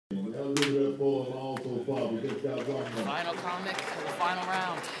bit more along so far. We just got one more. Final comic for the final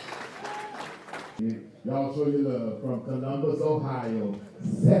round. Y'all show your love from Columbus, Ohio.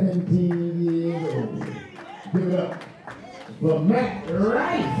 17 years old. Give it up for Matt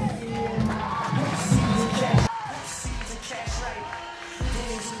Rife.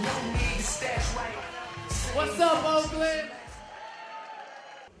 What's up, Oakland?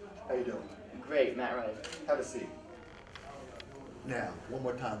 How you doing? Great, Matt Rife. Have a seat. Now, one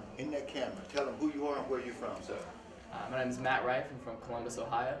more time, in that camera, tell them who you are and where you're from, sir. My name is Matt Rife. I'm from Columbus,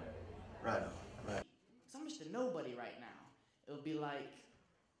 Ohio. Right on, right. So I'm just a nobody right now. It would be like,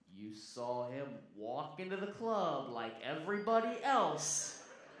 you saw him walk into the club like everybody else.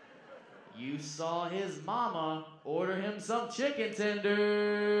 You saw his mama order him some chicken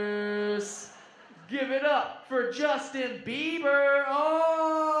tenders. Give it up for Justin Bieber.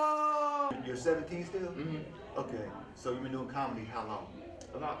 Oh! You're 17 still? Mm-hmm. Okay, so you've been doing comedy how long?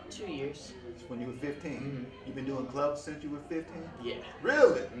 About 2 years. It's when you were 15? Mm-hmm. You've been doing clubs since you were 15? Yeah.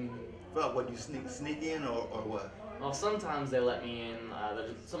 Really? Mm-hmm. Well, what, you sneak in or what? Well, sometimes they let me in.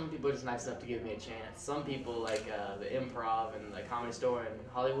 Some people are just nice enough to give me a chance. Some people, like the Improv and the Comedy Store in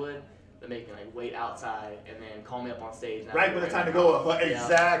Hollywood, they make me like wait outside and then call me up on stage. Right when it's time to go up.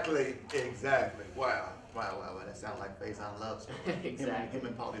 Exactly, exactly. Wow. That sounds like Face on Love Story. Exactly. Him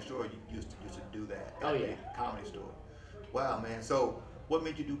and Pauly Shore used to do that. Oh yeah. Comedy Store. Wow, man. So, what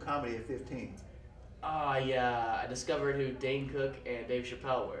made you do comedy at 15? I discovered who Dane Cook and Dave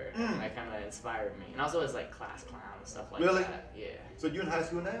Chappelle were, and that kind of inspired me. And I was always like class clown and stuff like really? that. Yeah. So you're in high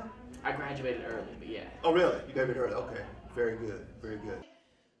school now? I graduated early, but yeah. Oh really? You graduated early. Okay. Very good. Very good.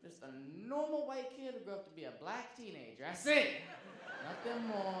 Just a normal white kid who grew up to be a black teenager. That's it. Nothing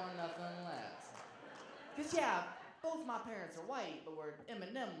more, nothing less. Cause yeah, both my parents are white, but we're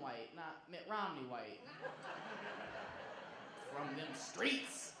Eminem white, not Mitt Romney white. From them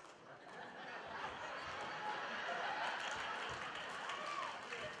streets.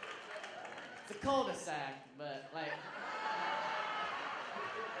 It's a cul-de-sac, but like,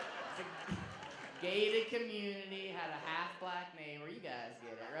 it's a gated community, had a half-black neighbor. You guys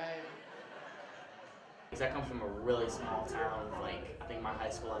get it, right? Because I come from a really small town. Like, I think my high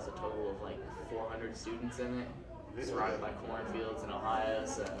school has a total of like 400 students in it. It's surrounded by cornfields in Ohio,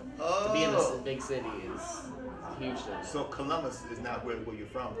 so to be in a big city is a huge thing. So Columbus is not where you're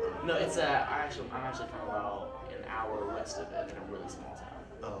from, huh? No, it's I'm actually from about an hour west of it in a really small town.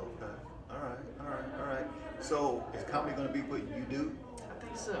 Oh, okay. All right. So is comedy going to be what you do? I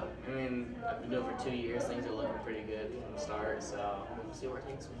think so. I mean, I've been doing it for 2 years. Things are looking pretty good from the start, so we'll see where it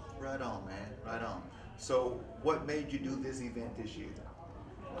takes me. Right on, man. Right on. So what made you do this event this year?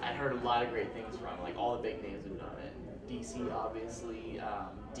 I heard a lot of great things from like all the big names who've done it. DC, obviously,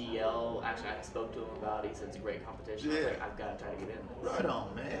 DL. Actually, I spoke to him about it. He said it's a great competition. Yeah. I was like, I've got to try to get in. Right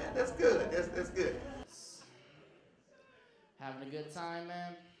on, man. That's good. That's good. Having a good time,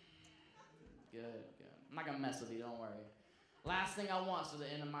 man. Good. I'm not gonna mess with you. Don't worry. Last thing I want is for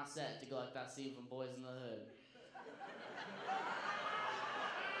the end of my set to go like that scene from Boys in the Hood.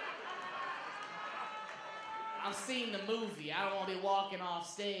 I've seen the movie. I don't want to be walking off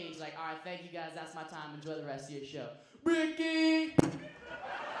stage like, all right, thank you guys. That's my time. Enjoy the rest of your show. Ricky!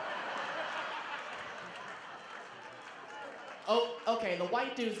 Oh, okay, the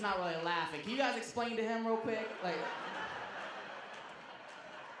white dude's not really laughing. Can you guys explain to him real quick? Like,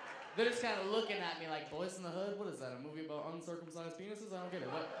 they're just kind of looking at me like, Boys in the Hood? What is that, a movie about uncircumcised penises? I don't get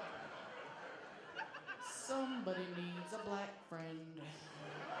it. What? Somebody needs a black friend.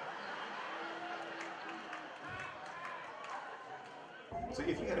 So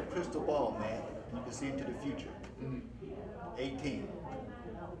if you had a crystal ball, man, and you could see into the future, 18,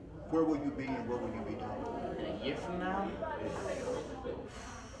 where will you be and what will you be doing? In a year from now,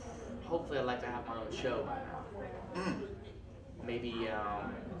 hopefully I'd like to have my own show by now. Maybe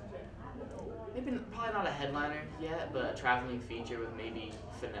probably not a headliner yet, but a traveling feature with maybe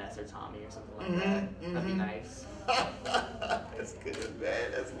Finesse or Tommy or something like that. That'd be nice. That's good,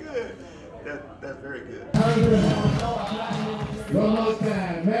 man. That's good. That's very good. One more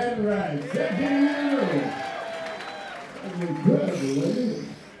time, Matt Rife. 17 years old. That's incredible, isn't it?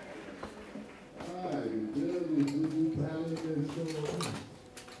 All right, you talented show.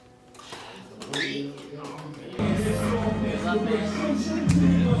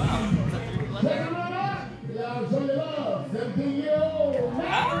 Y'all show your love. 17-year-old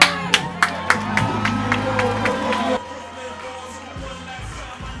Matt Rife.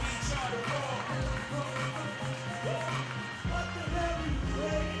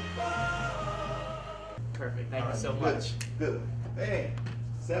 Perfect. Thank you so much. Good. Man,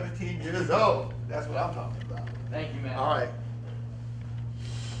 17 years old. That's what I'm talking about. Thank you, man. All right.